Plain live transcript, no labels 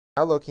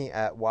Now looking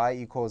at y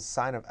equals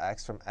sine of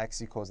x from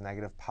x equals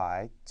negative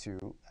pi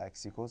to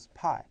x equals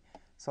pi.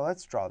 So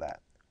let's draw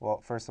that.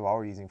 Well, first of all,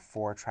 we're using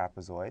 4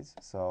 trapezoids.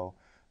 So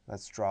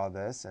let's draw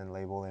this and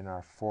label in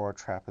our 4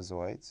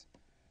 trapezoids.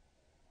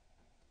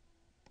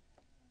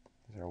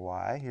 Here's our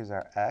y, here's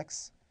our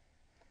x.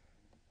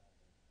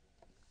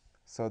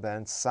 So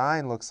then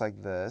sine looks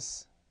like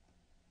this.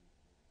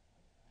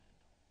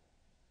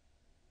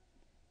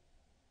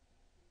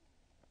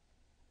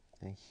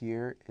 And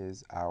here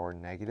is our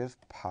negative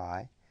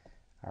pi,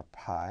 our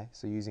pi.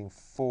 So using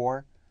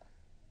four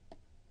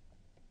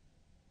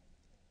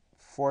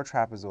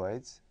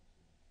trapezoids,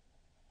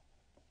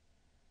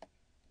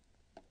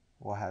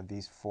 we'll have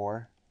these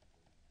 4,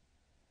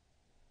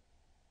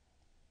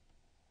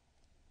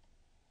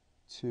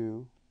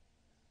 2,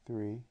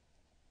 3,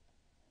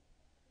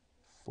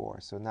 4.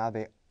 So now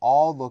they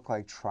all look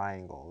like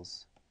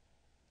triangles,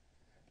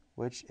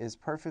 which is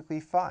perfectly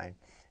fine.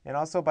 And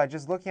also by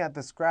just looking at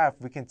this graph,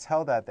 we can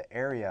tell that the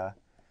area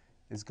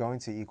is going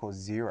to equal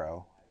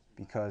 0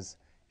 because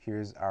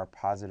here's our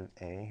positive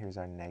a, here's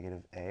our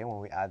negative a. When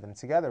we add them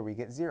together, we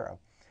get 0.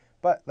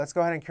 But let's go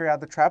ahead and carry out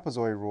the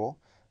trapezoid rule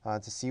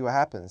to see what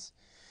happens.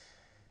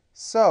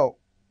 So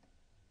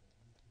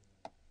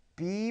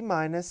b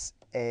minus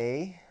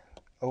a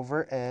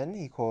over n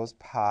equals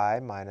pi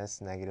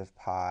minus negative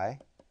pi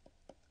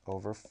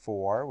over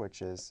 4,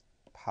 which is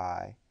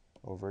pi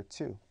over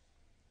 2.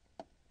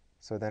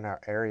 So then our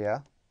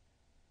area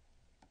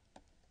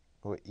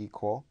will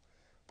equal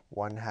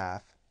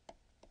 1/2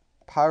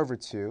 pi over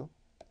 2,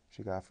 which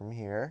we got from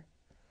here,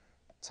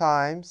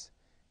 times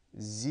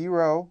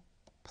 0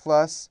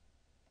 plus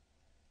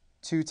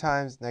 2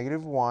 times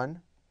negative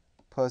 1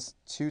 plus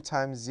 2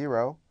 times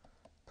 0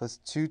 plus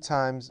 2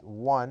 times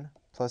 1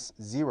 plus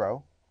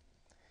 0.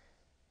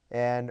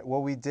 And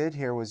what we did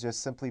here was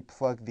just simply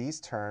plug these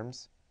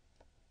terms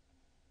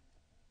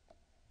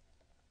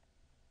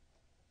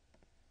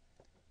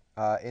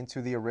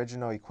into the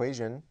original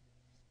equation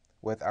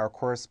with our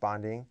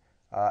corresponding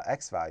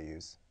x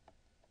values.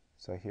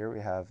 So here we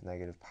have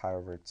negative pi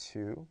over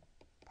 2,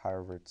 pi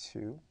over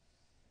 2.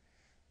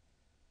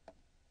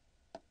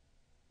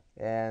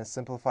 And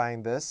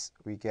simplifying this,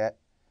 we get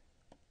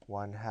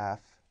 1/2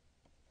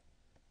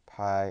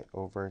 pi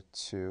over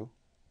 2.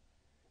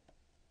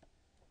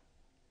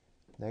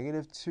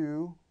 Negative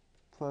 2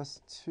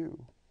 plus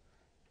 2,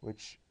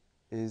 which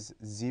is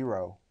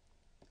 0.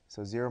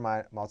 So 0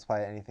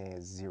 multiplied anything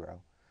is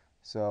 0.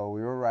 So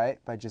we were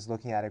right by just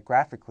looking at it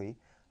graphically.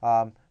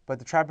 But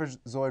the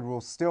trapezoid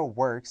rule still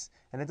works,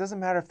 and it doesn't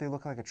matter if they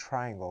look like a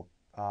triangle.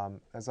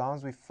 As long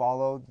as we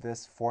follow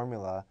this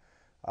formula,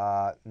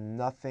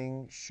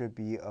 nothing should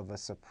be of a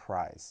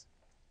surprise.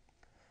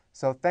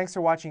 So thanks for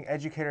watching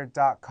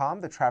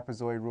Educator.com, the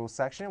trapezoid rule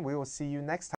section. We will see you next time.